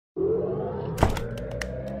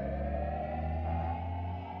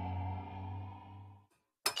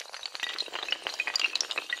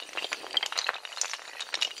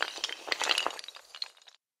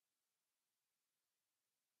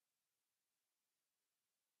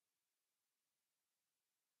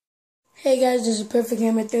Hey guys, this is Perfect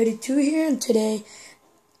Gamer 32 here, and today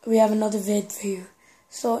we have another vid for you.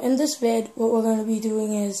 So in this vid, what we're going to be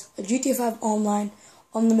doing is a GTA 5 Online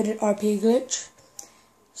Unlimited RP glitch.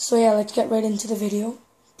 So yeah, let's get right into the video.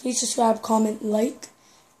 Please subscribe, comment, like,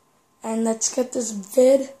 and let's get this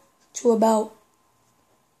vid to about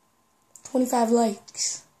 25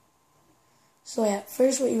 likes. So yeah,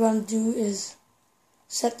 first what you want to do is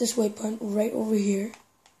set this waypoint right over here.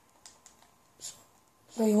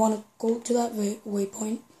 So you want to go to that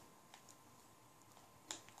waypoint.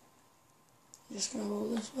 I'm just going to roll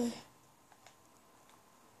this way.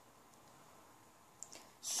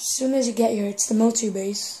 So as soon as you get here, it's the military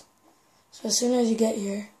base. So as soon as you get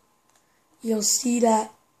here, you'll see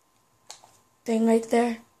that thing right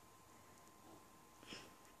there.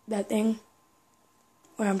 That thing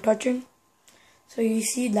where I'm touching. So you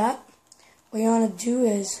see that. What you want to do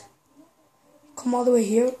is come all the way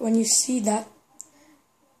here. When you see that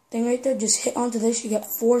thing right there, just hit onto this. You get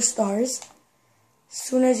 4 stars. As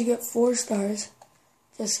soon as you get 4 stars,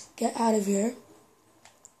 just get out of here.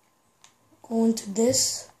 Go into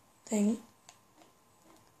this thing.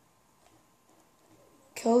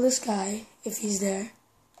 Kill this guy if he's there.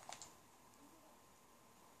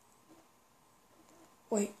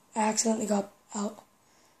 Wait, I accidentally got out.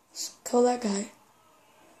 So kill that guy.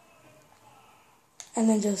 And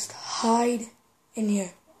then just hide in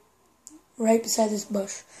here, right beside this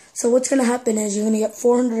bush. So what's going to happen is you're going to get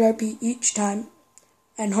 400 RP each time,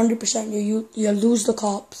 and 100% you'll lose the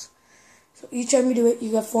cops. So each time you do it,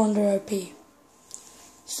 you get 400 RP.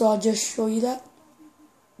 So I'll just show you that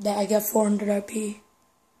I get 400 RP.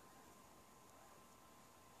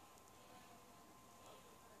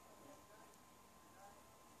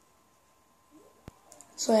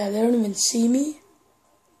 So yeah, they don't even see me.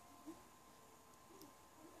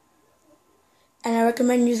 And I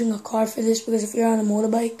recommend using a car for this, because if you're on a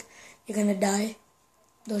motorbike, you're gonna die.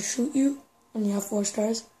 They'll shoot you when you have 4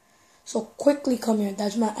 stars. So quickly come here.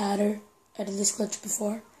 That's my adder. I did this glitch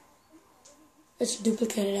before. It's a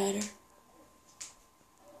duplicated adder.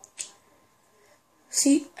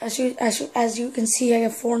 See, as you can see, I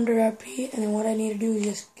have 400 RP, and then what I need to do is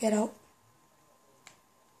just get out.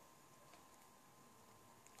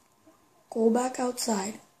 Go back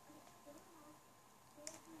outside.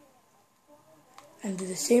 And do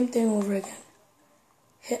the same thing over again.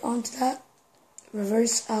 Hit onto that,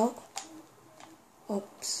 reverse out,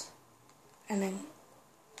 oops, and then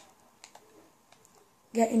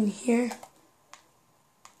get in here,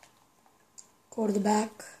 go to the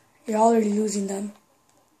back. You're already losing them.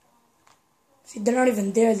 See, they're not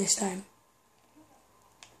even there this time.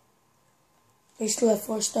 They still have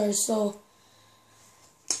 4 stars, so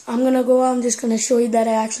I'm just gonna show you that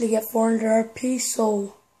I actually get 400 RP,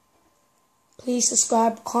 so please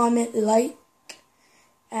subscribe, comment, like,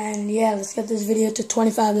 and yeah, let's get this video to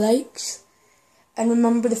 25 likes. And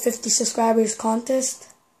remember the 50 subscribers contest.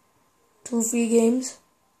 2 free games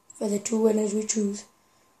for the 2 winners we choose.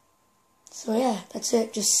 So yeah, that's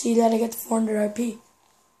it. Just see that I get the 400 RP.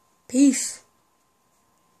 Peace.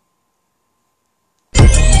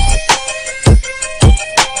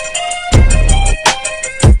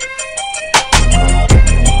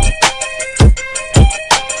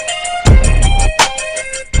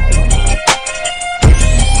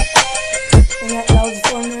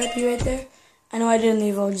 Right there. I know I didn't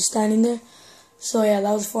leave, I was just standing there. So yeah,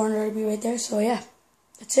 that was 400 RP right there. So yeah,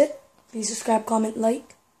 that's it. Please subscribe, comment,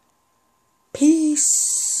 like. Peace.